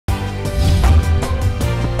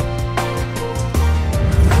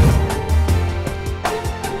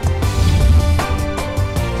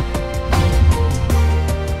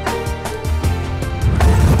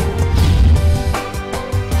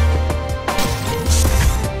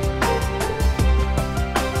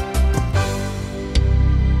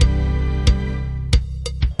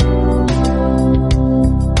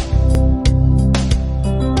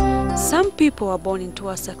people are born into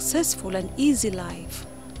a successful and easy life.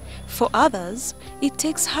 For others, it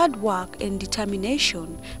takes hard work and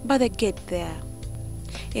determination, but they get there.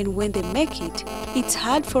 And when they make it, it's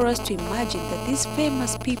hard for us to imagine that these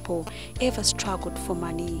famous people ever struggled for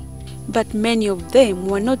money. But many of them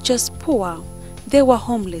were not just poor, they were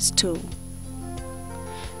homeless too.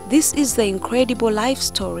 This is the incredible life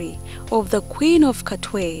story of the Queen of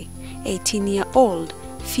Katwe, 18-year-old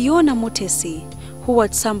Phiona Mutesi, who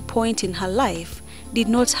at some point in her life did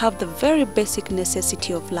not have the very basic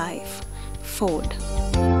necessity of life, food.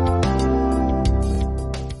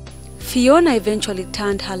 Phiona eventually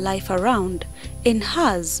turned her life around, and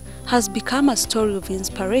hers has become a story of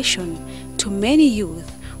inspiration to many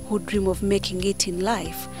youth who dream of making it in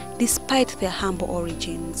life despite their humble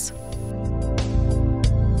origins.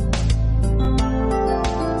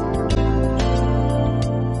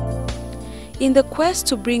 In the quest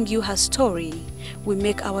to bring you her story, we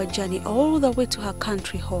make our journey all the way to her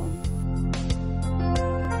country home.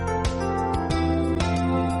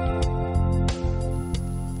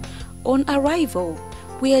 On arrival,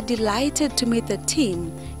 we are delighted to meet the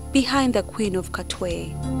team behind the Queen of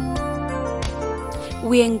Katwe.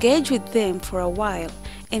 We engage with them for a while,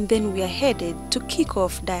 and then we are headed to kick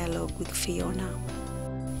off dialogue with Phiona.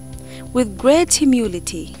 With great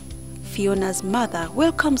humility, Phiona's mother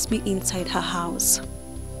welcomes me inside her house.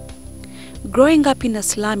 Growing up in a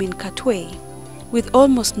slum in Katwe, with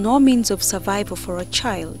almost no means of survival for a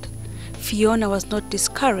child, Phiona was not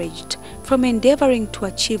discouraged from endeavoring to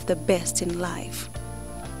achieve the best in life.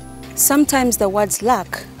 Sometimes the words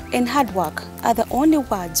luck and hard work are the only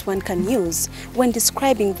words one can use when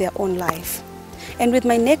describing their own life. And with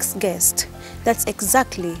my next guest, that's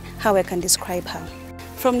exactly how I can describe her.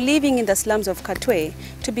 From living in the slums of Katwe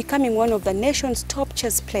to becoming one of the nation's top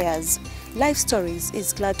chess players, Life Stories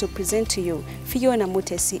is glad to present to you Phiona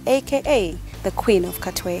Mutesi, aka the Queen of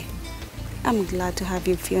Katwe. I'm glad to have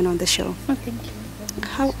you, Phiona, on the show. Oh, thank you.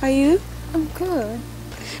 How are you? I'm good.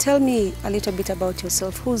 Tell me a little bit about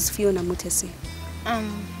yourself. Who's Phiona Mutesi?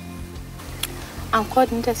 I'm called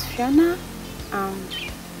Mutesi Phiona.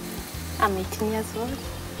 I'm 18 years old.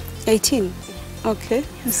 18? Yeah. Okay,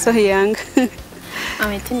 so young.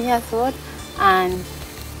 I'm 18 years old and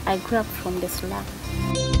I grew up from the slum.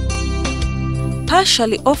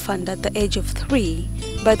 Partially orphaned at the age of 3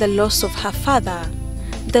 by the loss of her father,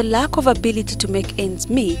 the lack of ability to make ends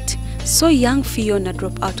meet, saw young Phiona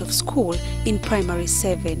drop out of school in primary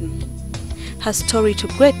 7. Her story to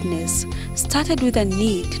greatness started with a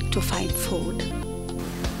need to find food.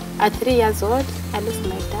 At 3 years old, I lost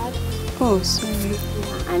my dad. Oh, sorry.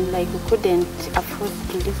 Yeah, and like we couldn't afford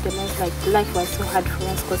to live the life. Like life was so hard for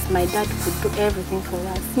us because my dad could do everything for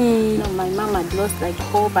us. You know, my mom had lost like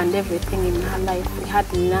hope and everything in her life. We had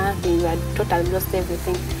nothing. We had totally lost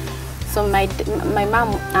everything. So my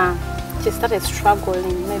mom, she started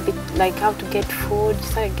struggling, maybe like how to get food. She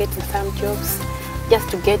started getting some jobs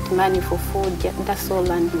just to get money for food. That's all,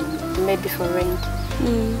 and maybe for rent.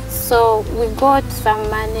 So we got some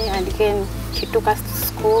money, and again she took us to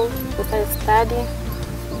school. We started studying,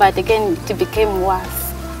 but again it became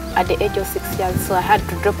worse at the age of 6 years. So I had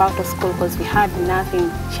to drop out of school because we had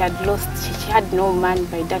nothing. She had lost. She had no money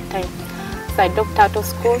by that time. So I dropped out of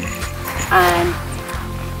school, and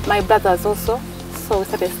my brothers also. So we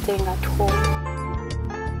started staying at home.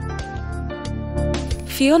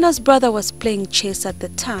 Phiona's brother was playing chess at the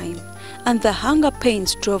time, and the hunger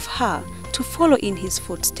pains drove her to follow in his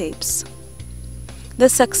footsteps. The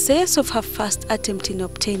success of her first attempt in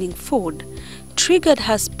obtaining food triggered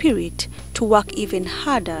her spirit to work even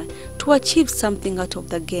harder to achieve something out of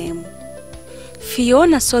the game.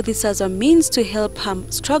 Phiona saw this as a means to help her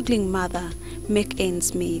struggling mother make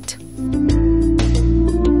ends meet.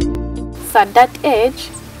 So at that age,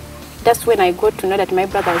 that's when I got to know that my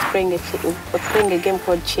brother was playing a game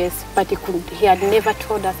called chess, but he had never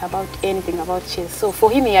told us about anything about chess. So for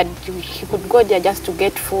him, he could go there just to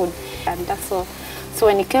get food, and that's all. So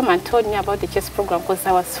when he came and told me about the chess program, because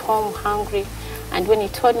I was home hungry, and when he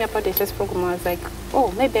told me about the chess program, I was like,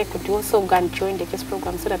 oh, maybe I could also go and join the chess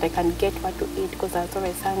program so that I can get what to eat, because I was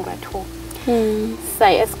always hungry at home. So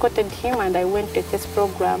I escorted him and I went to the chess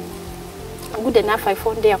program. Good enough, I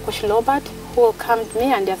found there Coach Robert, who welcomed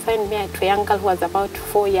me and assigned me to a young girl who was about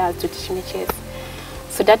 4 years to teach me chess.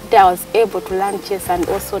 So that day I was able to learn chess and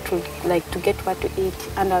also to get what to eat,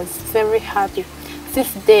 and I was very happy.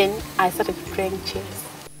 Since then, I started playing chess.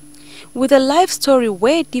 With a life story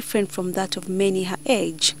way different from that of many her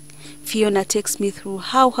age, Phiona takes me through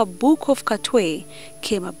how her book of Katwe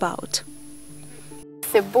came about.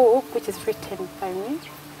 It's a book which is written by me,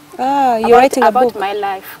 Ah, you're writing a book? About my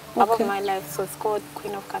life. Okay. About my life. So it's called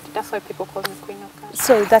Queen of Katwe. That's why people call me Queen of Katwe.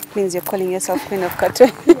 So that means you're calling yourself Queen of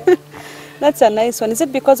Katwe. That's a nice one. Is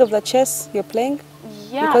it because of the chess you're playing?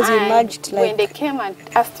 Yeah, because you merged, like... when they came and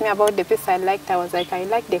asked me about the piece I liked, I was like, I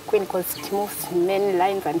like the Queen because it moves many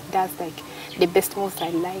lines and does like the best moves I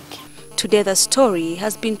like. Today the story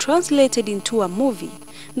has been translated into a movie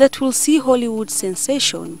that will see Hollywood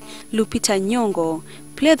sensation Lupita Ny'ongo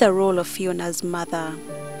play the role of Fiona's mother.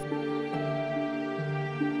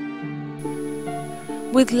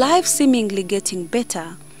 With life seemingly getting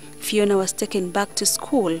better, Phiona was taken back to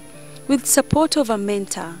school with support of a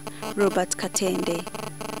mentor, Robert Katende.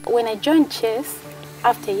 When I joined chess,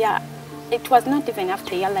 after a year, it was not even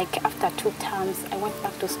after a year, like after 2 terms, I went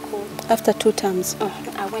back to school. After 2 terms?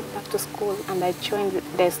 I went back to school and I joined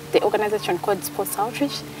the organization called Sports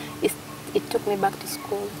Outreach. It took me back to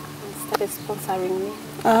school and started sponsoring me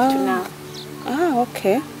up to now. Ah,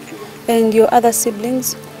 okay. And your other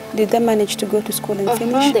siblings, did they manage to go to school and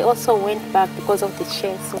finish? They also went back because of the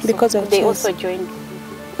chess. Also. Because of they chess. also joined.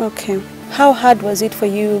 Okay. How hard was it for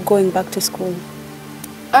you going back to school?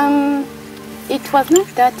 It was not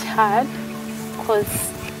that hard because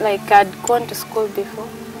like I'd gone to school before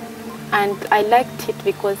and I liked it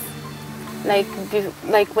because like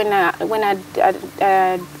when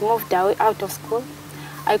I moved out of school,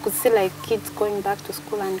 I could see like kids going back to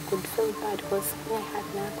school and could feel bad because I had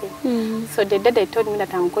nothing. So the day they told me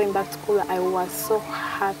that I'm going back to school, I was so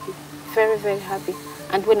happy, very, very happy.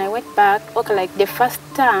 And when I went back, okay, like the first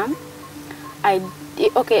term,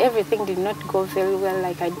 everything did not go very well.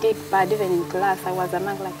 Like I did bad even in class. I was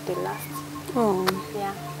among like the last. Oh.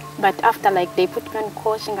 Yeah. But after like they put me on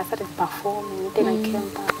coaching, I started performing. Then I came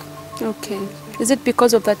back. Okay. Is it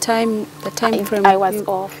because of the time frame? I was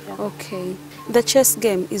off. Yeah. Okay. The chess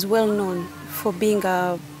game is well known for being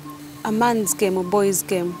a man's game or boys'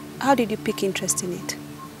 game. How did you pick interest in it?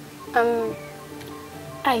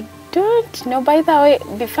 I don't know. By the way,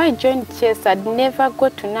 before I joined chess, I'd never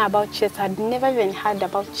got to know about chess. I'd never even heard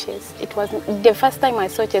about chess. It was the first time I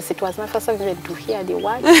saw chess. It was my first time even to hear the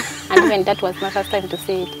word, and even that was my first time to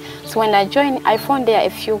see it. So when I joined, I found there a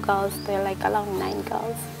few girls. There were like around 9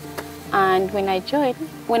 girls. And when I joined,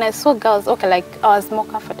 when I saw girls, okay, like I was more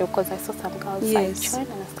comfortable because I saw some girls. Yes. So I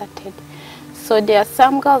joined and I started. So there are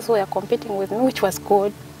some girls who were competing with me, which was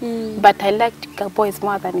good. But I liked boys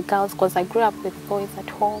more than girls because I grew up with boys at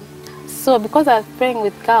home. So because I was playing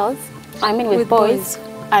with girls, I mean with boys,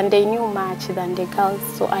 and they knew much than the girls,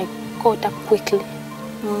 so I caught up quickly.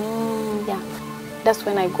 Yeah, that's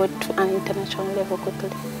when I got to an international level quickly.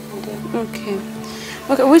 Okay.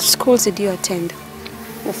 Okay, which schools did you attend?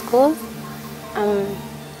 The schools?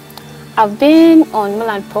 I've been on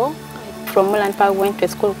Mulanpo. From Mulanpo, I went to a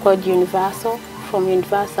school called Universal. From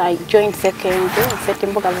Universal, I joined secondary,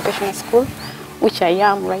 September Vocational School, which I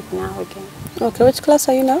am right now again. Okay, which class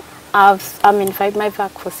are you now? I'm in my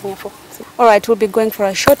VAC for senior 4. All right, we'll be going for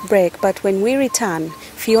a short break, but when we return,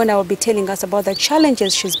 Phiona will be telling us about the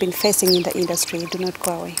challenges she's been facing in the industry. Do not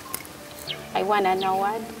go away. I won an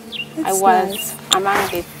award. That's I was nice.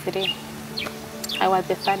 among the 3. I was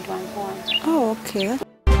the 3rd one who won. Oh, okay.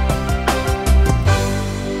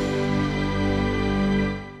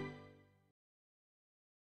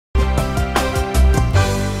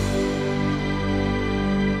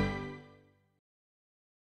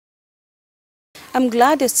 I'm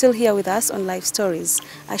glad you're still here with us on Life Stories,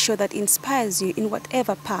 a show that inspires you in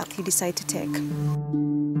whatever path you decide to take.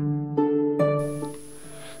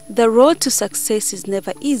 The road to success is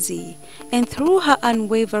never easy, and through her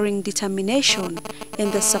unwavering determination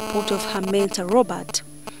and the support of her mentor Robert,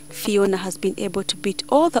 Phiona has been able to beat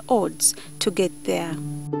all the odds to get there.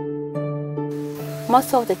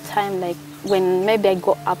 Most of the time, like when maybe I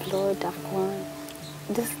go upload, I've gone.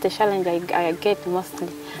 This is the challenge I get mostly.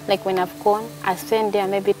 Like when I've gone, I spend there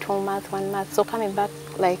maybe 2 months, 1 month. So coming back,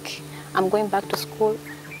 like I'm going back to school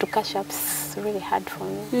to catch up is really hard for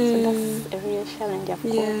me. So that's a real challenge I've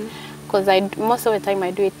gone. Because most of the time I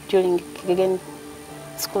do it during, again,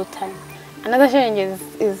 school time. Another challenge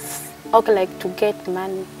is okay, like to get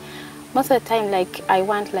money. Most of the time, like I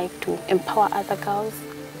want like to empower other girls,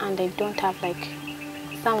 and I don't have like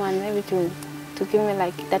someone maybe to give me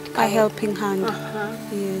like that kind a helping hand.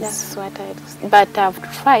 Yes. That's what I do. But I've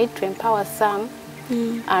tried to empower some.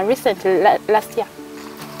 Recently, last year,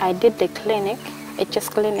 I did the clinic, a chess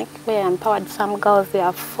clinic, where I empowered some girls. There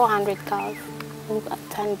are 400 girls who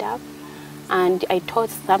turned up, and I taught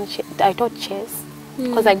chess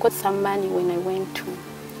because I got some money when I went to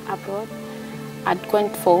abroad. I'd gone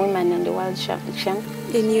for women in the world championship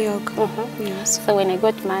in New York. Yes. So when I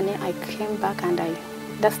got money, I came back and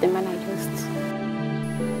that's the money I used.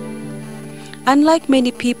 Unlike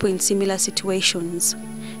many people in similar situations,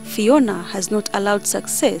 Phiona has not allowed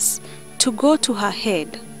success to go to her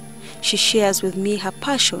head. She shares with me her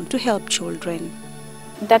passion to help children.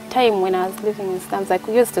 That time when I was living in slums, like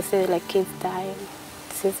we used to say like kids die,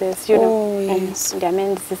 diseases, you know, yes. there are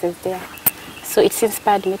many diseases there. So it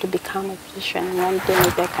inspired me to become a physician, and one day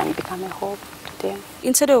maybe I can become a hope to them.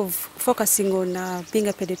 Instead of focusing on being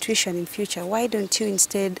a pediatrician in future, why don't you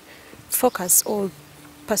instead focus or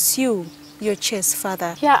pursue your chest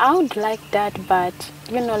further? Yeah, I would like that, but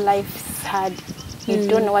you know, life's hard. You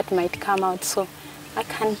don't know what might come out, so I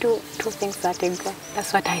can do two things at a go.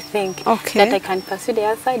 That's what I think. Okay. That I can pursue the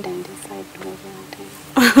other side and decide maybe.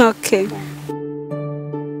 Okay. Yeah.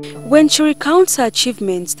 When she recounts her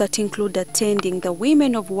achievements that include attending the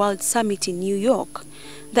Women of World Summit in New York,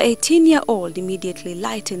 the 18-year-old immediately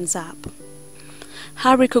lightens up.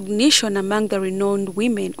 Her recognition among the renowned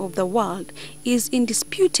women of the world is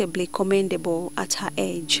indisputably commendable at her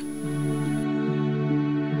age.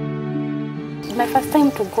 My first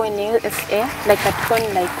time to go in the USA, like I'd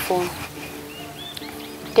gone like for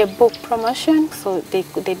the book promotion, so they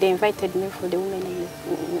invited me for the Women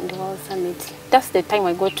in the World Summit. That's the time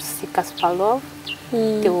I got to see Kasparov,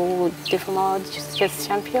 the former chess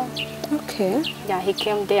champion. Okay. Yeah, he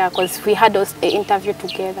came there because we had an interview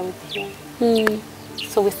together with him.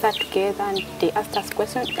 So we sat together and they asked us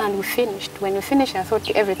questions and we finished. When we finished, I thought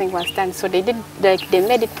everything was done. So they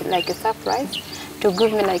made it like a surprise to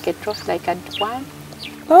give me like a trophy, like I'd won.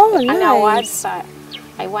 Oh, an nice. award. So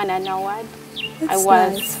I won an award. That's I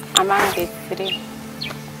was nice. among the three.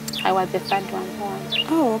 I was the third one who won.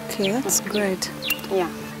 Oh, okay, that's great. Yeah,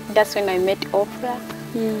 that's when I met Oprah.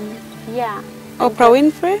 Yeah. Oprah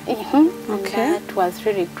Winfrey? Okay. That was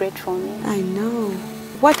really great for me. I know.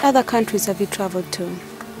 What other countries have you traveled to?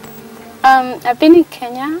 I've been in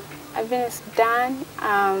Kenya, I've been in Sudan,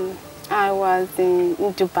 I was in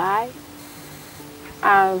Dubai,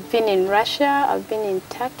 I've been in Russia, I've been in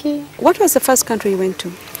Turkey. What was the first country you went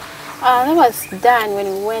to? That was done when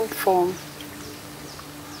we went from,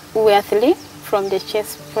 we were 3 from the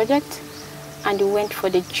chess project, and we went for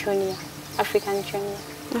the junior, African junior.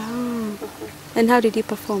 Oh. And how did you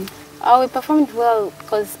perform? We performed well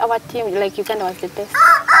because our team, like Uganda, was the best.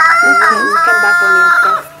 We came back when we were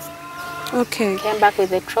best. Okay. Came back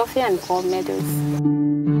with a trophy and gold medals.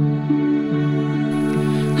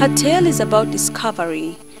 Her tale is about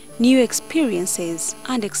discovery, new experiences,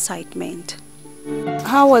 and excitement.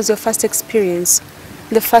 How was your first experience,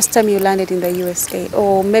 the first time you landed in the USA,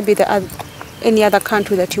 or maybe any other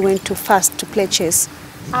country that you went to first to play chess?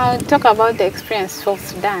 I'll talk about the experience of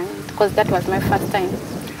Sudan because that was my first time.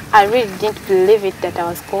 I really didn't believe it that I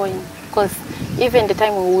was going because even the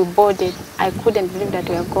time when we boarded, I couldn't believe that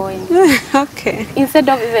we were going. Okay. Instead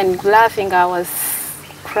of even laughing, I was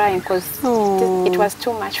crying because it was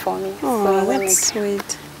too much for me. Oh, so that's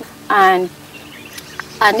sweet. And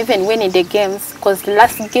even winning the games, because my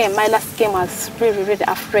last game, I was really, really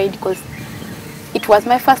afraid because it was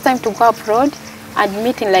my first time to go abroad and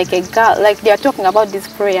meeting like a girl, like they are talking about these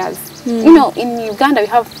prayers. You know, in Uganda we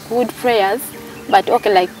have good prayers, but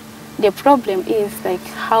okay, like the problem is like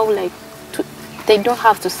how like they don't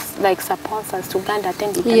have to like sponsors to Uganda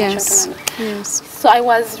attend international tournament. Yes. So I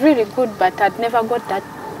was really good, but I'd never got that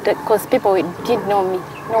because people didn't know me.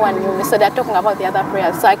 No one knew me. So they're talking about the other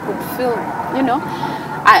prayers. So I could feel, you know,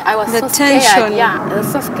 I was so scared. Yeah, I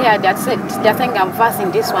was so scared. They're saying I'm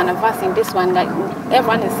versing this one, I'm versing this one. Like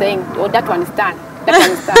everyone is saying, oh, that one is done. That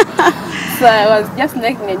one is done. So I was just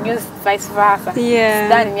making the news vice versa. Yeah.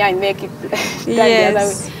 Stand me and make it the other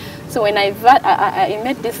way. So when I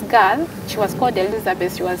met this girl, she was called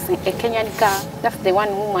Elizabeth. She was a Kenyan girl. That's the one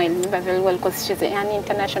whom I remember very well because she's an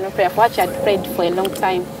international player. For which I had prayed for a long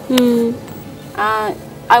time.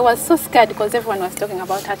 I was so scared because everyone was talking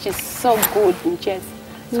about her. She's so good in chess.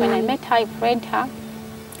 So when I met her, I prayed her,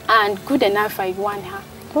 and good enough, I won her,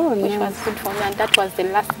 which was good for me. And that was the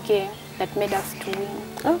last game that made us to win.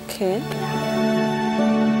 Okay. Yeah.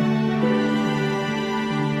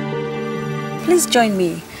 Please join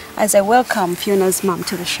me as I welcome Fiona's mom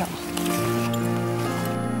to the show.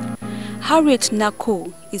 Harriet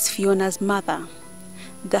Naku is Fiona's mother.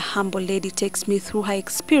 The humble lady takes me through her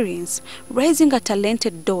experience raising a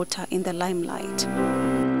talented daughter in the limelight.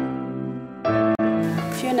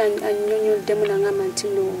 Fiona Ny'ongo demuna ngama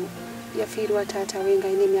ntino yafiirwa taata we nga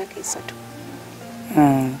alina emyaka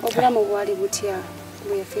 3. Obulamu bwali butya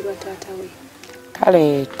bwe yafiirwa taata we?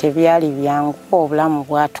 Kale tebyali byangu, obulamu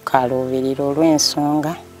bwatukaluubirira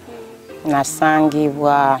olw'ensonga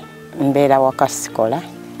nasangibwa mbeera wakasikola.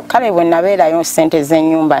 Kale bwe nabeerayo ssente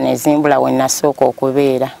z'ennyumba ne zimbula we nasooka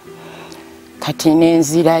okubeera. Kati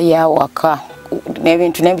n'enzira y'awaka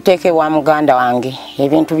n'ebintu nebiteekebwa muganda wange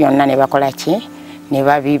ebintu byonna ne bakola ki ne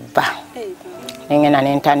babibba nengenda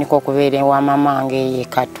ne ntandika okubeera ewa mama wange ye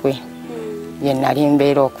Katwe ye nali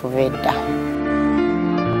mbeera okuva edda.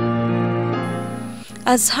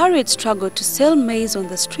 As Harriet struggled to sell maize on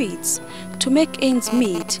the streets, to make ends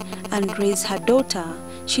meet and raise her daughter,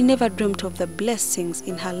 she never dreamt of the blessings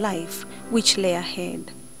in her life which lay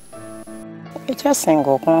ahead.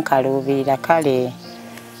 Ekyasinga okunkaluubirira kale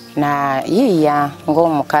na yiiya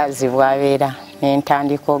ng'omukazi bw'abeera ne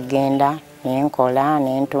ntandika okugenda ne nkola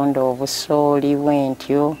ne ntunda obusooli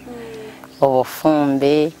bwentyo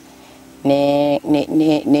obufumbe ne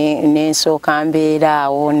nsooka mbeera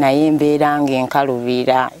awo naye mbeera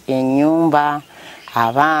ng'enkaluubirira ennyumba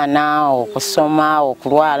abaana okusoma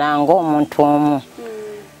okulwala ng'omuntu omu.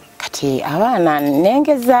 Kati abaana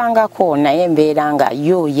nengezangako naye mbeera nga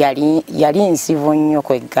yo yali nzibu nnyo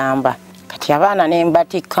kwegamba. Kati abaana ne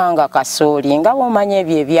mbatikanga kasooli nga bw'omanya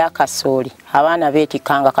ebyo ebyakasooli abaana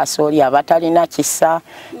beetikanga kasooli abatalina kisa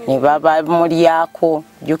ne babamulyako.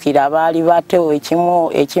 Jjukira baali bato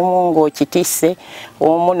ekimu ng'okitisse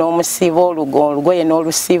omu n'omusiba olugoye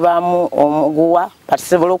n'olusibamu omuguwa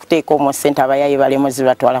basobole okuteeka omu ssente abayayi balemuzi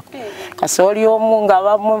batwalako kasooli omu nga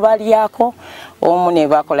bamubalyako omu ne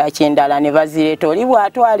bakola kindala ne bazireeta oli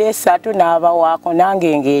bw'atwala 3 n'abawaako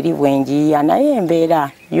nange ng'eri bwenjiya naye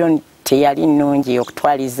embeera yo teyali nnungi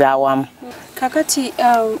okutwaliza awamu. Kakati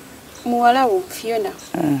muwalawo Phiona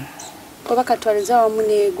bwe bakatwaliza awamu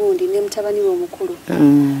n'egundi ne mutabani we omukulu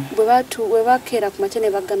bwe bakeera ku makya ne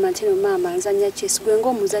bagamba nti no maama nzanya chess gwe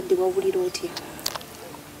ng'omuzadde wawulira otya?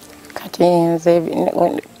 Kati nze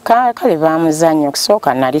kale bamuzannya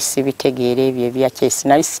okusooka nali sibitegeera ebyo ebya chess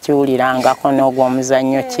nali sikiwulirangako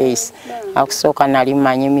n'ogw'omuzannyo chess akusooka nali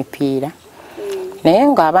manyi mipiira naye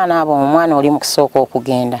ng'abaana abo omwana oli mu kusooka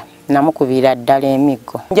okugenda namukubira ddala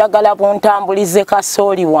emiggo njagala buntambulize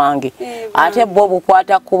kasooli wange ate bo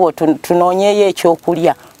bukwata kubo tunoonyeyo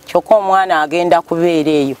ekyokulya kyokka omwana agenda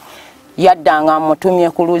kubeera eyo yaddanga mutumye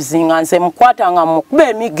ku luzzi nga nze mukwata nga mukuba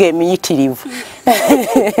emiggo emiyitirivu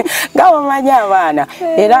nga bamanya abaana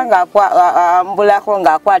era ng'ambulako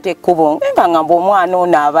ng'akwata ekkubo nga ngamba omwana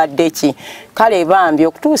ono abadde ki kale bambi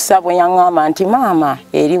okutuusa bwe yaŋŋamba nti maama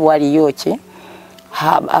eri waliyo ki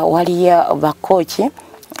waliyo bakooki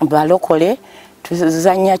balokole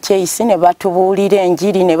tuzanya chase ne batubuulira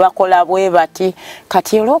enjiri ne bakola bwe bati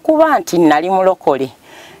kati olw'okuba nti nali mulokole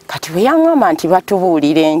kati bwe yaŋŋamba nti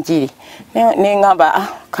batubuulira enjiri ne ŋŋamba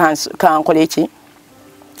kankole ki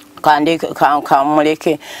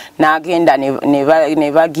kamuleke n'agenda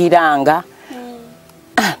ne bagiranga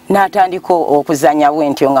n'atandika okuzanya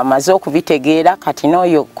bwentyo nga maze okubitegeera kati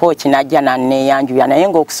n'oyo kooki najja nanneeyanjuya naye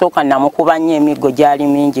ng'okusooka namukuba nnyo emiggo gyali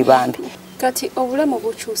mingi bambi. Kati obulamu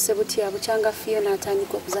bukyuse butya bukyanga Phiona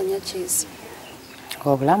atandika okuzanya chess?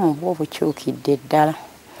 Obulamu bwo bukyukidde ddala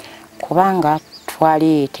kubanga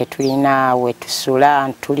twali tetulina we tusula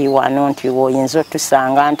tuli wano nti woyinza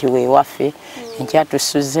otusanga nti weewaffe enkya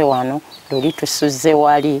tusuze wano luli tusuze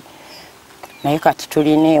wali naye kati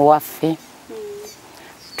tulina ewaffe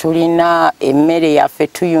tulina emmere yaffe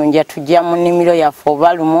tuyunja tujja mu nnimiro yaffe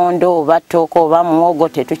oba lumondo oba ttooka oba muwogo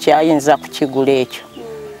tetukyayinza kukigula ekyo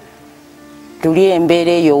tuli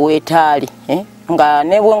embeera eyo weetaali nga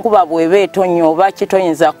ne bwenkuba bweba etonnya oba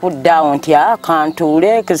kitoyinza kuddaawo nti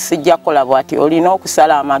kantuule sijja kukola bwati olina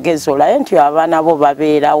okusala amagezi olaye nti abaana bo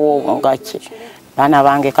babeerawo nga ki baana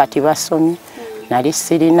bange kati basomye nali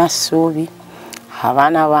sirina ssuubi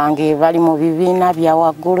abaana bange bali mu bibiina bya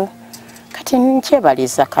waggulu kati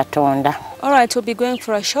nkyebaliza Katonda. All right, we'll be going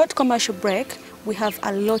for a short commercial break. We have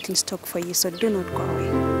a lot in stock for you, so do not go away.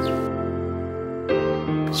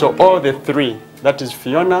 So all the 3, that is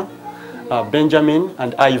Phiona, Benjamin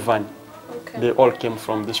and Ivan, they all came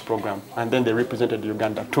from this program and then they represented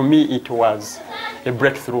Uganda. To me it was a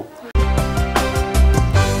breakthrough.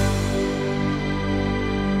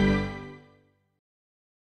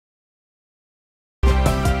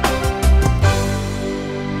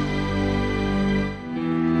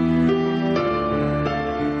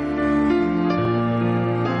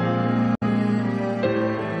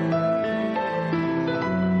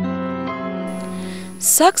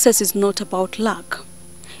 Success is not about luck.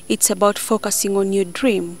 It's about focusing on your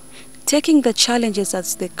dream, taking the challenges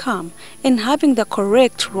as they come, and having the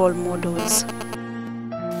correct role models.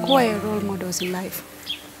 Who are your role models in life?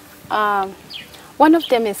 One of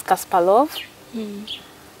them is Kasparov,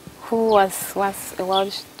 who was a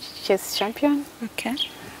world chess champion. Okay.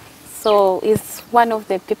 So he's one of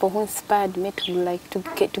the people who inspired me to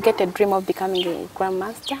get a dream of becoming a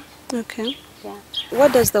grandmaster. Okay. Yeah.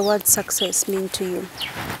 What does the word success mean to you?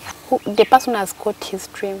 The person has got his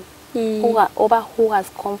dream. who has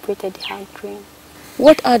completed her dream.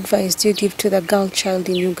 What advice do you give to the girl child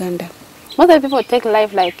in Uganda? Most of the people take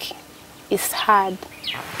life like it's hard,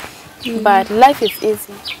 but life is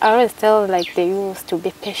easy. I always tell like the youth to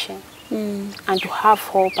be patient and to have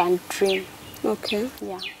hope and dream. Okay.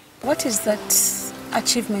 Yeah. What is that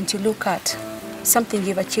achievement you look at? Something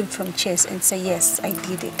you've achieved from chess and say, yes, I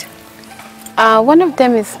did it. One of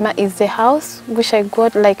them is the house, which I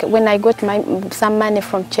got, like when I got some money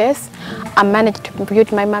from chess, I managed to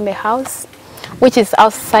build my mom a house, which is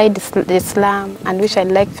outside the slum, and which I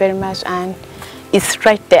like very much, and it's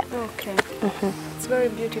right there. Okay. It's very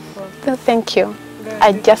beautiful. So thank you.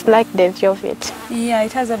 I just like the view of it. Yeah,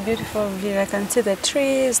 it has a beautiful view. I can see the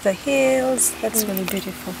trees, the hills. That's really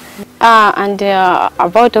beautiful. And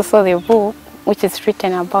about also the book, which is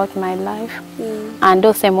written about my life. And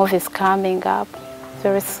also a movie is coming up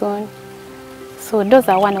very soon. So those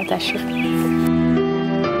are one of the achievements.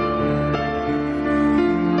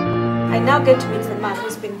 I now get to meet the man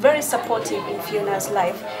who's been very supportive in Fiona's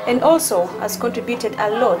life and also has contributed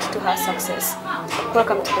a lot to her success.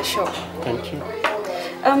 Welcome to the show. Thank you.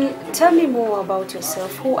 Tell me more about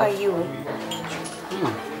yourself. Who are you?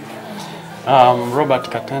 I'm Robert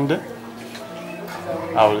Katende.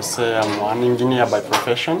 I will say I'm an engineer by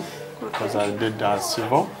profession because I did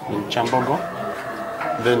civil in Chambogo.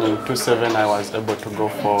 Then in 2007 I was able to go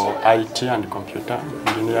for IT and computer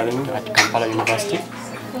engineering at Kampala University.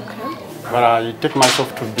 Okay. But I take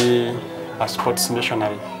myself to be a sports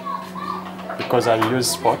missionary because I use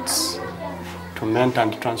sports to mend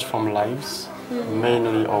and transform lives,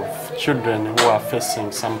 mainly of children who are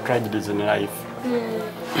facing some tragedies in life.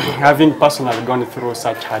 Having personally gone through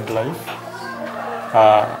such hard life,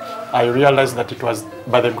 I realized that it was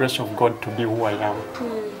by the grace of God to be who I am.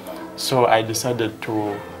 So I decided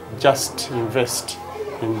to just invest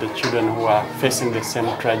in the children who are facing the same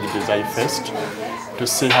tragedies I faced, to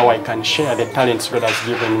see how I can share the talents God has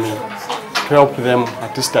given me to help them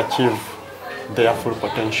at least achieve their full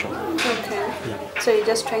potential. Okay. Yeah. So you're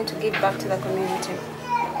just trying to give back to the community?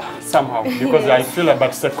 Somehow, because I feel that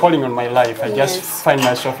it's a calling on my life. I just find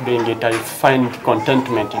myself doing it. I find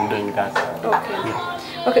contentment in doing that. Okay.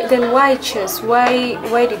 Yeah. Okay, then why chess?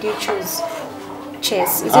 Why did you choose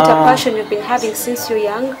chess? Is it a passion you've been having since you're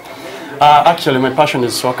young? Actually, my passion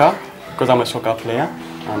is soccer because I'm a soccer player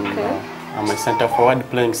and I'm a center forward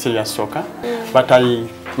playing serious soccer. But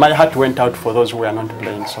my heart went out for those who are not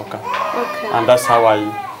playing soccer. Okay. And that's how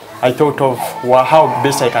I thought of how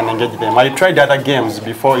best I can engage them. I tried other games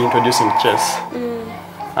before introducing chess,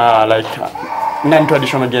 like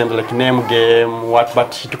non-traditional games like name game,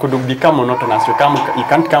 but it could become monotonous. You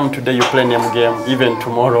can't come today, you play name game, even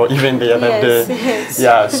tomorrow, even the other day. Yes.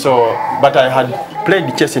 Yeah, so, but I had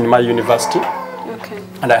played chess in my university,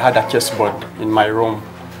 and I had a chessboard in my room.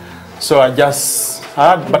 So I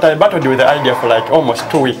battled with the idea for like almost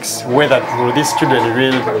 2 weeks, whether will these children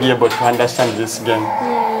really be able to understand this game.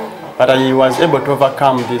 But I was able to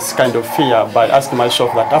overcome this kind of fear by asking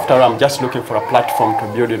myself that after all, I'm just looking for a platform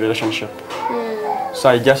to build a relationship. So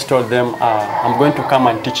I just told them, I'm going to come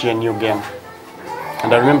and teach you a new game.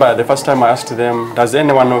 And I remember the first time I asked them, does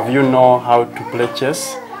any one of you know how to play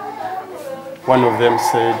chess? One of them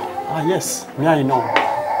said, yes, me I know.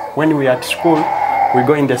 When we are at school, we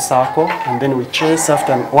go in the circle and then we chase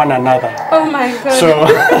after one another. Oh my God. So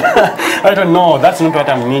I don't know, that's not what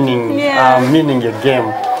I'm meaning. I'm meaning a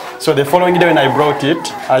game. So the following day when I brought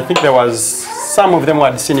it, I think there was some of them who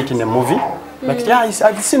had seen it in a movie. Like, yeah,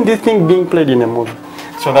 I've seen this thing being played in a movie.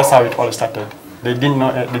 So that's how it all started. They didn't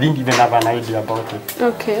know, they didn't even have an idea about it.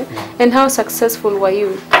 Okay. And how successful were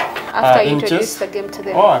you after you introduced the game to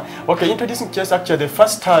them? Oh, okay. Introducing chess, actually, the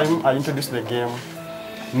first time I introduced the game,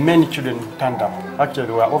 many children turned up. Actually,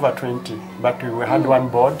 there were over 20, but we had one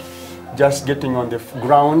board, just getting on the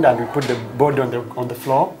ground, and we put the board on the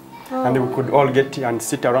floor, and then we could all get and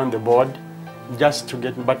sit around the board, just to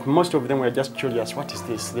get. But most of them were just curious. What is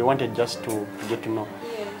this? They wanted just to get to know.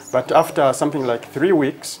 Yes. But after something like 3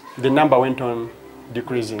 weeks, the number went on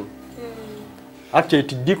decreasing. Actually,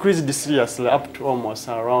 it decreased seriously up to almost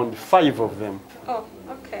around 5 of them. Oh,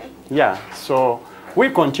 okay. Yeah. So we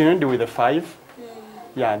continued with the 5.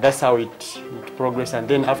 Yeah, that's how it progressed. And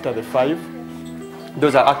then after the 5,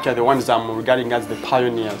 those are actually the ones I'm regarding as the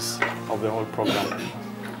pioneers of the whole program.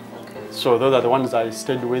 So those are the ones I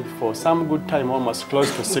stayed with for some good time, almost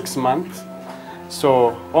close to 6 months.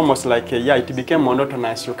 So almost like, it became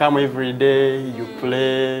monotonous. You come every day, you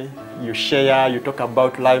play, you share, you talk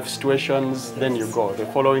about life situations, then you go the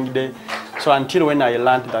following day. So until when I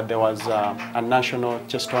learned that there was a national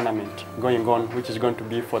chess tournament going on, which is going to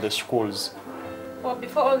be for the schools. Well,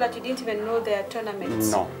 before all that, you didn't even know there are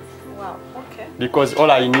tournaments? No. Wow, okay. Because all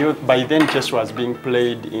I knew, by then chess was being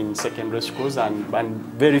played in secondary schools and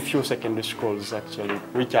very few secondary schools actually,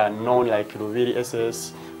 which are known like Ruviri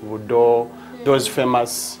SS, Vudo, those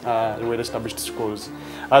famous well-established schools.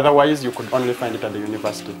 Otherwise, you could only find it at the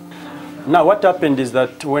university. Now, what happened is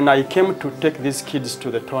that when I came to take these kids to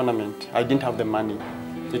the tournament, I didn't have the money.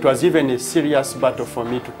 It was even a serious battle for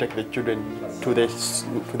me to take the children to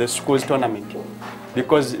the school's tournament.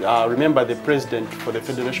 Because remember, the president for the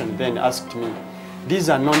federation then asked me, these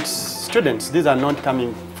are not students, these are not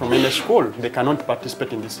coming from any school, they cannot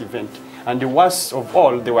participate in this event. And the worst of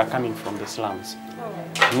all, they were coming from the slums.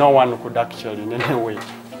 No one could actually in any way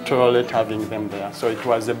tolerate having them there. So it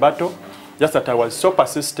was a battle, just that I was so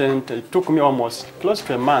persistent. It took me almost close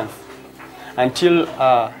to a month until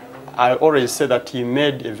I always said that he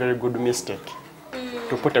made a very good mistake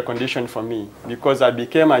to put a condition for me, because I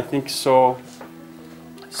became, I think, so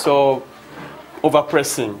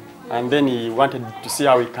overpressing. And then he wanted to see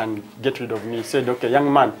how he can get rid of me. He said, okay, young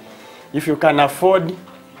man, if you can afford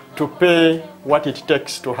to pay what it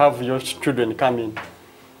takes to have your children come in,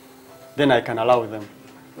 then I can allow them.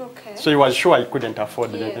 Okay. So he was sure I couldn't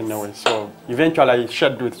afford it anyway. So eventually I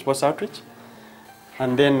shared with Sports Outreach.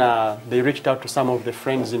 And then they reached out to some of the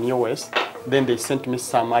friends in US. Then they sent me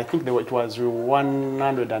some, I think it was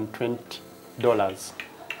 $120,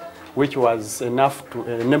 which was enough to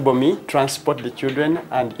enable me transport the children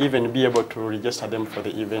and even be able to register them for the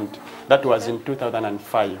event. That was in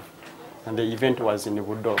 2005. And the event was in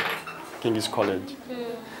Vudo, King's College.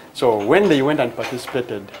 So when they went and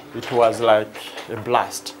participated, it was like a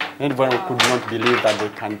blast. Everyone could not believe that they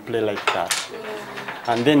can play like that.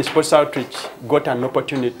 And then Sports Outreach got an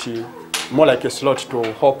opportunity, more like a slot, to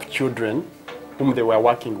help children whom they were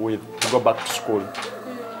working with to go back to school.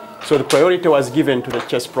 So the priority was given to the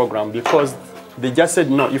chess program because they just said,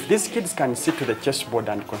 no, if these kids can sit to the chessboard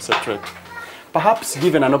and concentrate, perhaps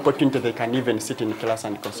given an opportunity, they can even sit in class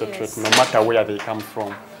and concentrate, no matter where they come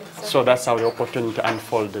from. So that's how the opportunity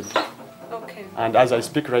unfolded. Okay. And as I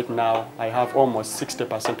speak right now, I have almost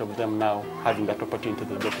 60% of them now having that opportunity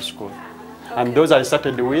to go to school. Okay. And those I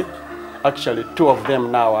started with, actually 2 of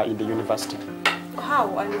them now are in the university.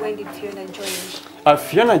 How and when did Phiona join?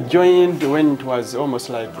 Phiona joined when it was almost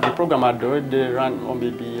like the program had already run, or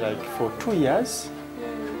maybe like for 2 years.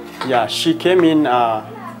 Yeah, she came in,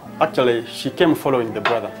 actually she came following the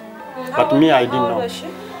brother. But me, I didn't know. How old was she?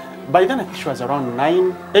 By then I think she was around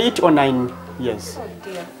 8 or 9 years. Oh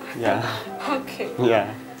dear. Yeah. Okay.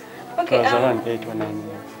 Yeah. Okay. It was around 8 or 9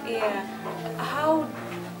 years. Yeah.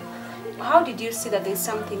 How did you see that there's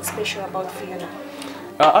something special about Phiona?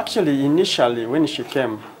 Actually, initially when she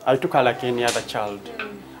came, I took her like any other child.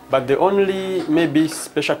 But the only maybe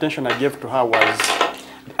special attention I gave to her was,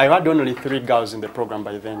 I had only 3 girls in the program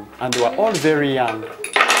by then, and they were all very young.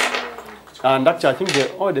 And actually, I think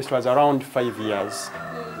the oldest was around 5 years.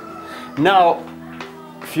 Now,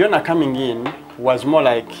 Phiona coming in was more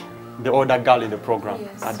like the older girl in the program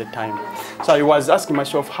at the time. So I was asking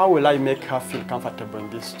myself, how will I make her feel comfortable in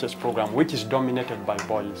this chess program, which is dominated by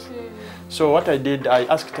boys? So what I did, I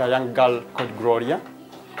asked a young girl called Gloria.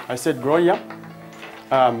 I said, Gloria,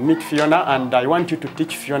 meet Phiona, and I want you to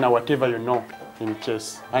teach Phiona whatever you know in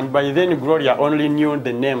chess. And by then, Gloria only knew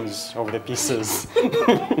the names of the pieces.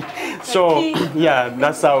 So, yeah,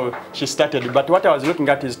 that's how she started. But what I was looking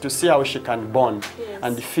at is to see how she can bond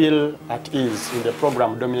and feel at ease in the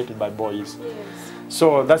program dominated by boys.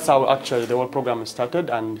 So that's how actually the whole program started.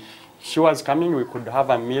 And she was coming, we could have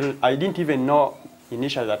a meal. I didn't even know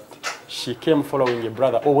initially that she came following a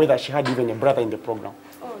brother, or whether she had even a brother in the program.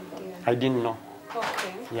 Oh dear. I didn't know.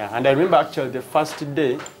 Okay. Yeah, and I remember actually the first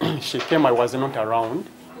day she came, I was not around.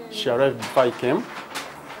 She arrived before I came.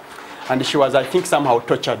 And she was, I think, somehow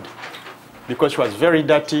tortured because she was very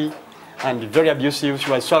dirty and very abusive. She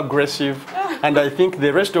was so aggressive. And I think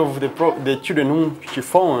the rest of the children whom she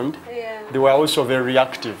found, they were also very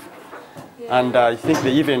reactive. And I think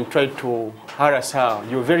they even tried to harass her.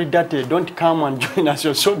 You're very dirty, don't come and join us,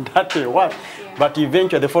 you're so dirty, what? But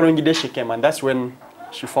eventually the following day she came, and that's when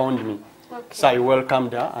she found me. So I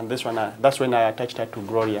welcomed her, and that's when I attached her to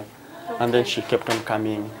Gloria. And then she kept on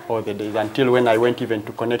coming all the days until when I went even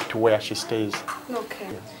to connect to where she stays. Okay.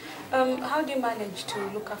 How do you manage to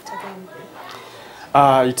look after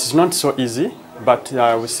them? It's not so easy, but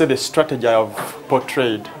I would say the strategy I've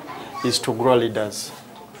portrayed is to grow leaders.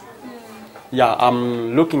 Yeah,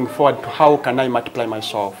 I'm looking forward to how can I multiply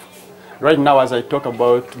myself. Right now, as I talk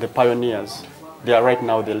about the pioneers, they are right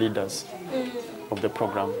now the leaders of the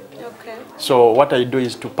program. Okay. So what I do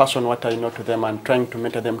is to pass on what I know to them and trying to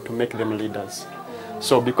mentor them to make them leaders.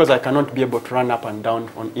 So because I cannot be able to run up and down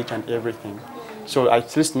on each and everything, So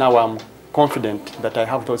at least now I'm confident that I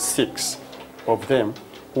have those 6 of them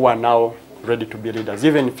who are now ready to be leaders.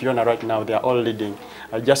 Even Phiona right now, they are all leading.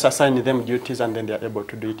 I just assign them duties and then they are able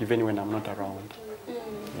to do it even when I'm not around.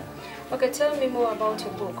 Yeah. Okay, tell me more about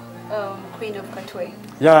your book, Queen of Katwe.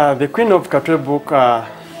 Yeah, the Queen of Katwe book,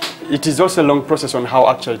 it is also a long process on how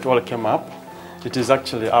actually it all came up. It is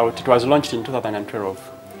actually out. It was launched in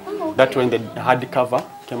 2012. Oh, okay. That's when the hardcover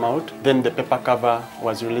came out. Then the paper cover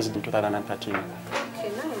was released in 2013.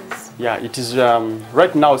 Okay, nice. Yeah, it is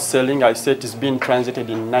right now selling. I said it's being translated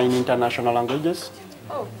in 9 international languages.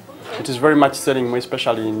 Oh, okay. It is very much selling, more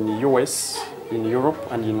especially in the US, in Europe,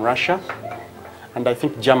 and in Russia, and I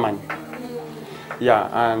think Germany. Yeah,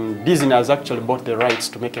 and Disney has actually bought the rights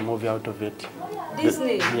to make a movie out of it.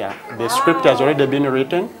 Disney? The script has already been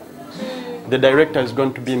written. The director is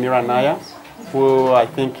going to be Mira Naya, who I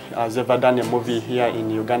think has ever done a movie here in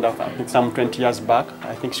Uganda, I think some 20 years back.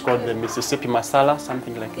 I think it's called the Mississippi Masala,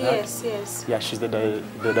 something like that. Yes, yes. Yeah, she's the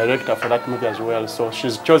director for that movie as well. So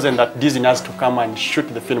she's chosen that Disney has to come and shoot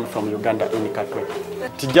the film from Uganda in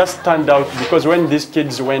Katwe. It just turned out because when these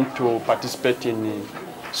kids went to participate in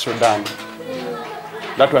Sudan,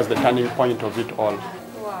 that was the turning point of it all.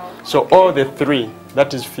 Wow. So all the 3,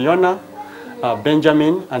 that is Phiona,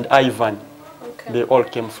 Benjamin, and Ivan, they all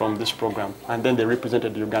came from this program, and then they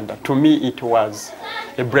represented Uganda. To me, it was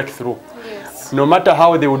a breakthrough. Yes. No matter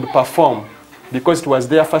how they would perform, because it was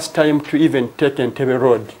their first time to even take Entebbe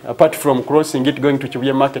Road, apart from crossing it, going to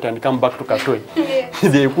Chibuye Market and come back to Katwe. Yes.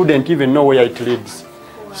 They couldn't even know where it leads.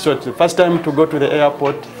 Wow. So it's the first time to go to the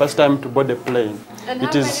airport, first time to board the plane. And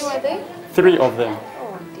how many were they? 3 of them.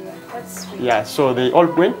 Oh dear, that's sweet. Yeah, so they all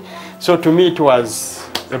went. So to me, it was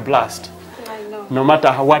a blast. No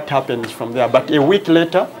matter what happens from there. But a week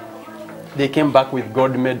later, they came back with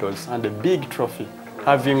gold medals and a big trophy,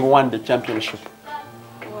 having won the championship.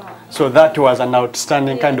 Wow. So that was an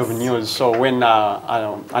outstanding kind of news. So when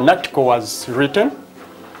an article was written,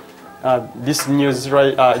 this news,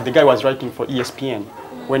 the guy was writing for ESPN.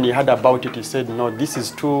 When he heard about it, he said, no, this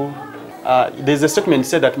is too... there's a statement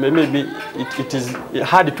said that maybe it is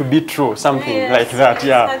hard to be true, something like that.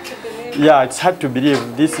 Yeah, yeah, it's hard to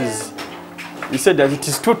believe. This is... He said that it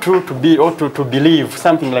is too true to be or to believe,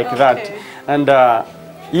 something like that. And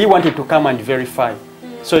he wanted to come and verify.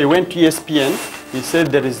 So he went to ESPN. He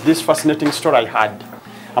said, there is this fascinating story I had.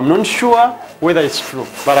 I'm not sure whether it's true,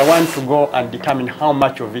 but I want to go and determine how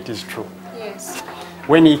much of it is true. Yes.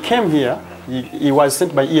 When he came here, he was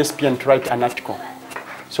sent by ESPN to write an article.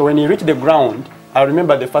 So when he reached the ground, I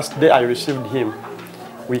remember the first day I received him,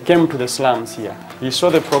 we came to the slums here. He saw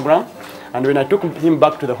the program, and when I took him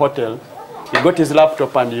back to the hotel, he got his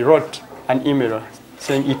laptop and he wrote an email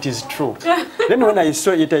saying it is true. Then when I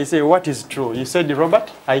saw it, I said, what is true? He said,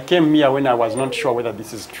 Robert, I came here when I was not sure whether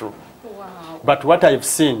this is true. Wow. But what I've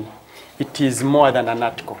seen, it is more than an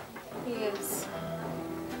article. Yes.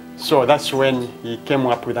 So that's when he came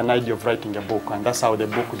up with an idea of writing a book, and that's how the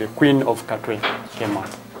book, The Queen of Katwe, came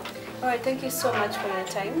out. All right, thank you so much for your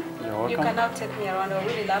time. You're welcome. You can now take me around. I would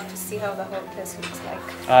really love to see how the whole place looks like.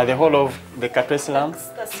 The whole of the Katwe slum?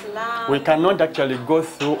 The slum. We cannot actually go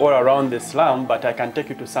through all around the slum, but I can take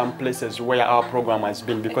you to some places where our program has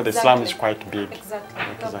been, because the slum is quite big. Exactly,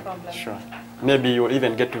 no problem. Sure. Maybe you'll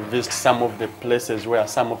even get to visit some of the places where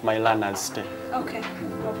some of my learners stay. Okay,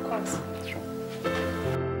 of course. Sure.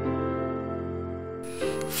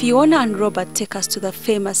 Phiona and Robert take us to the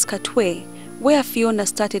famous Katwe, where Phiona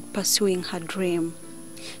started pursuing her dream.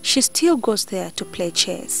 She still goes there to play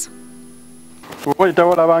chess. It's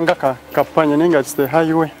the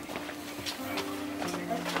highway.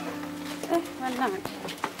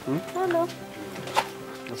 Hello.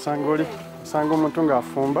 Sango mutunga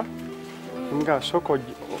afumba nga soko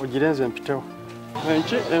ogirenze mpitewo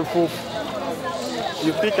enchi enfufu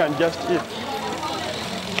you pick and just eat.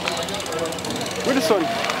 Wilson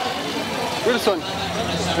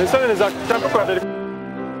ensanene takukwata.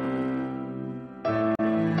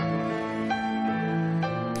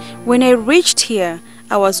 When I reached here,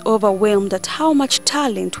 I was overwhelmed at how much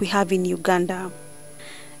talent we have in Uganda.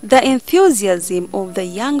 The enthusiasm of the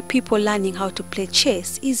young people learning how to play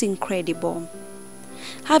chess is incredible.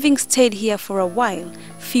 Having stayed here for a while,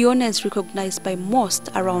 Phiona is recognized by most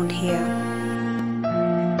around here.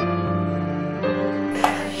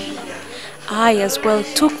 I as well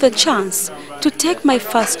took the chance to take my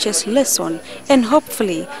first chess lesson, and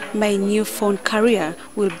hopefully my newfound career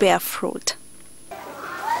will bear fruit.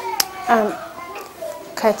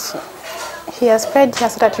 Katwe, he has prayed here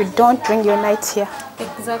so that you don't bring your knight here.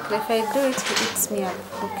 Exactly. If I do it, he eats me up.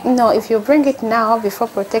 Okay. No, if you bring it now before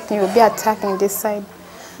protecting, you'll be attacking this side.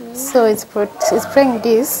 So it's praying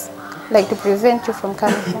this, like to prevent you from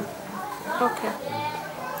coming here. Okay.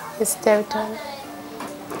 It's territory.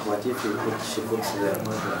 What if she puts there?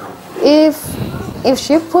 If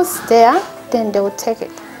she puts there, then they will take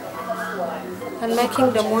it. And my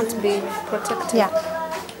kingdom won't be protected. Yeah.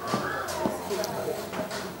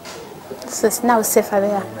 So it's now safer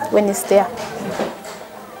there when it's there.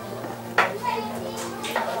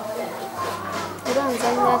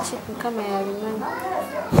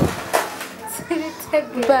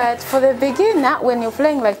 But for the beginner, when you're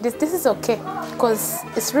playing like this is okay because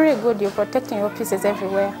it's really good. You're protecting your pieces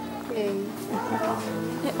everywhere. This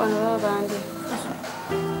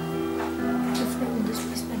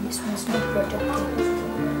piece and this one's not protected.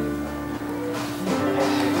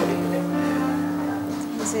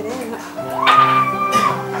 Is it in?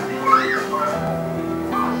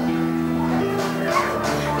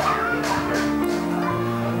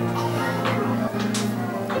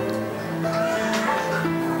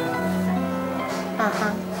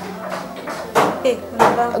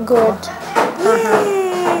 Good.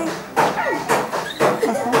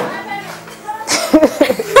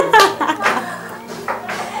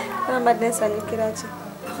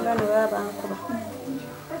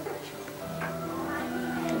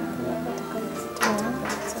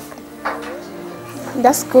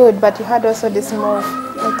 That's good, but you had also this move,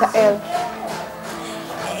 letter L.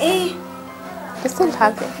 You still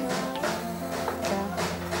have it.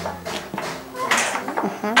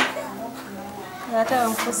 I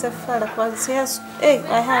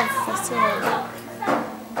have.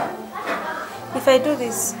 If I do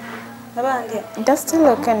this, that's still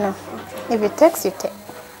okay now. Okay. If it takes, you take.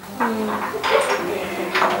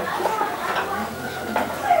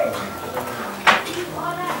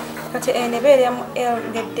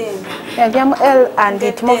 L and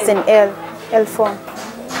it moves in L form.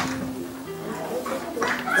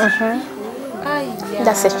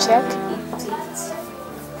 That's a check.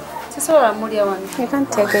 You can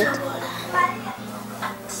take it.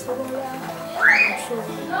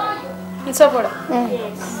 It's over.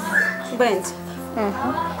 Bent.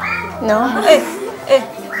 No.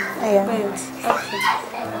 Yeah. Bent. Okay.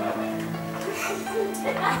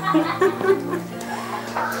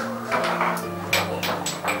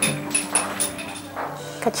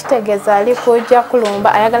 Kachitegeeza ali kujja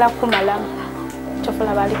kulumba ayagala kumalamu.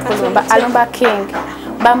 Chofola bali kulumba alumba king.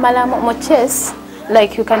 Bamalamu mo chess.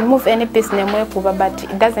 Like you can move any piece nemwekuba, but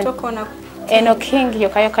it doesn't. Eno king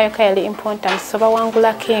yoka yali important. So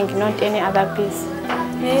bawangula king, not any other piece.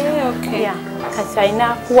 Okay. Yeah.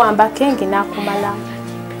 Kachaina kuwamba king nakumala.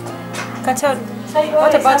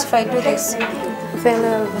 What about if I do this?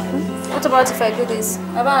 What about if I do this?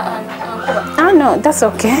 Ah no, that's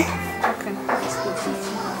okay. Okay.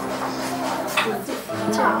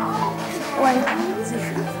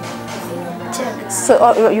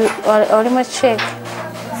 So you almost check.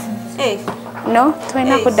 Hey. No,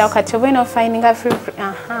 twena kudda kati obwino finding a free.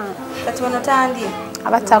 Kati wano tandi.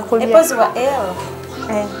 Abatakulya. Epozi wa L.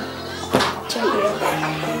 Check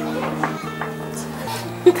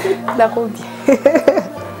Dakubye.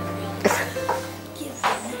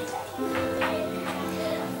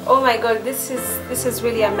 Oh my God, this is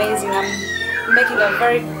really amazing. I'm making a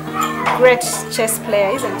very great chess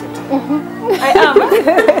player, isn't it? I am.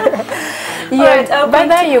 Yeah, right,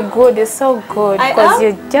 but you're good. It's so good because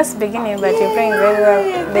you're just beginning, but you're playing very well.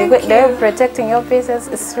 They're protecting your pieces.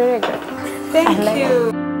 It's really good. Thank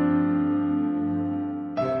you.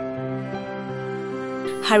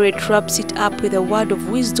 Harriet wraps it up with a word of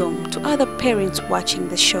wisdom to other parents watching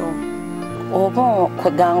the show. Obo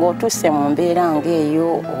kweganga otuse mu mbeera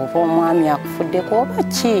ng'eyo oba omwami akufuddeko oba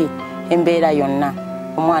ki embeera yonna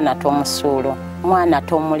omwana tomusuulo omwana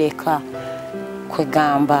tomuleka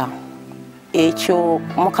kwegamba ekyo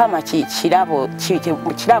mukama kirabo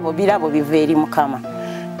birabo biva eri mukama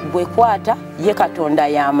bwekwata ye Katonda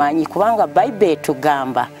y'amaanyi kubanga Bayibuli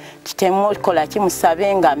etugamba temukola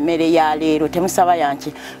kimusabe nga mmere ya leero temusaba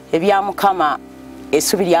yanki ebya mukama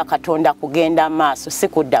essubi lya Katonda kugenda maaso si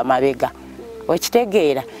kudda mabega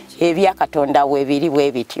okitegeera ebya Katonda webiri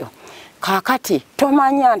bwe bityo kakati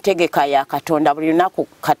tomanya ntegeka ya Katonda buli lunaku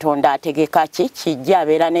Katonda ategeka ki kijja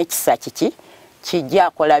abeera n'ekisa kiki kijja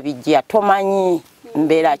akola bijja tomanyi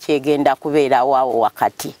mbeera kyegenda kubeera waawo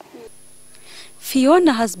wakati.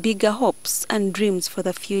 Phiona has bigger hopes and dreams for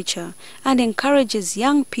the future and encourages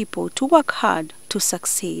young people to work hard to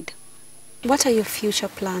succeed. What are your future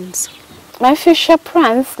plans? My future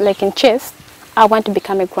plans, like in chess, I want to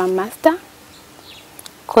become a grandmaster.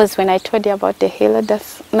 Because when I told you about the healer,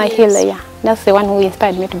 that's my healer, yeah. That's the one who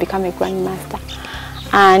inspired me to become a grandmaster.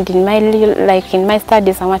 And in my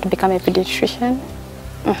studies, I want to become a pediatrician.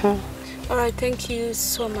 All right, thank you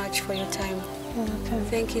so much for your time.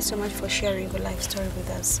 Thank you so much for sharing your life story with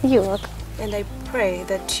us. You're welcome. And I pray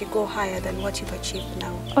that you go higher than what you've achieved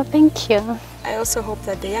now. Oh, thank you. I also hope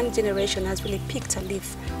that the young generation has really picked a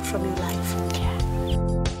leaf from your life.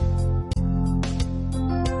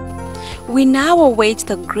 We now await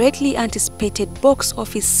the greatly anticipated box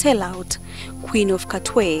office sellout, Queen of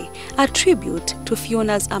Katwe, a tribute to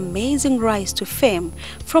Phiona's amazing rise to fame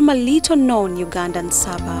from a little-known Ugandan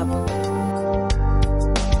suburb.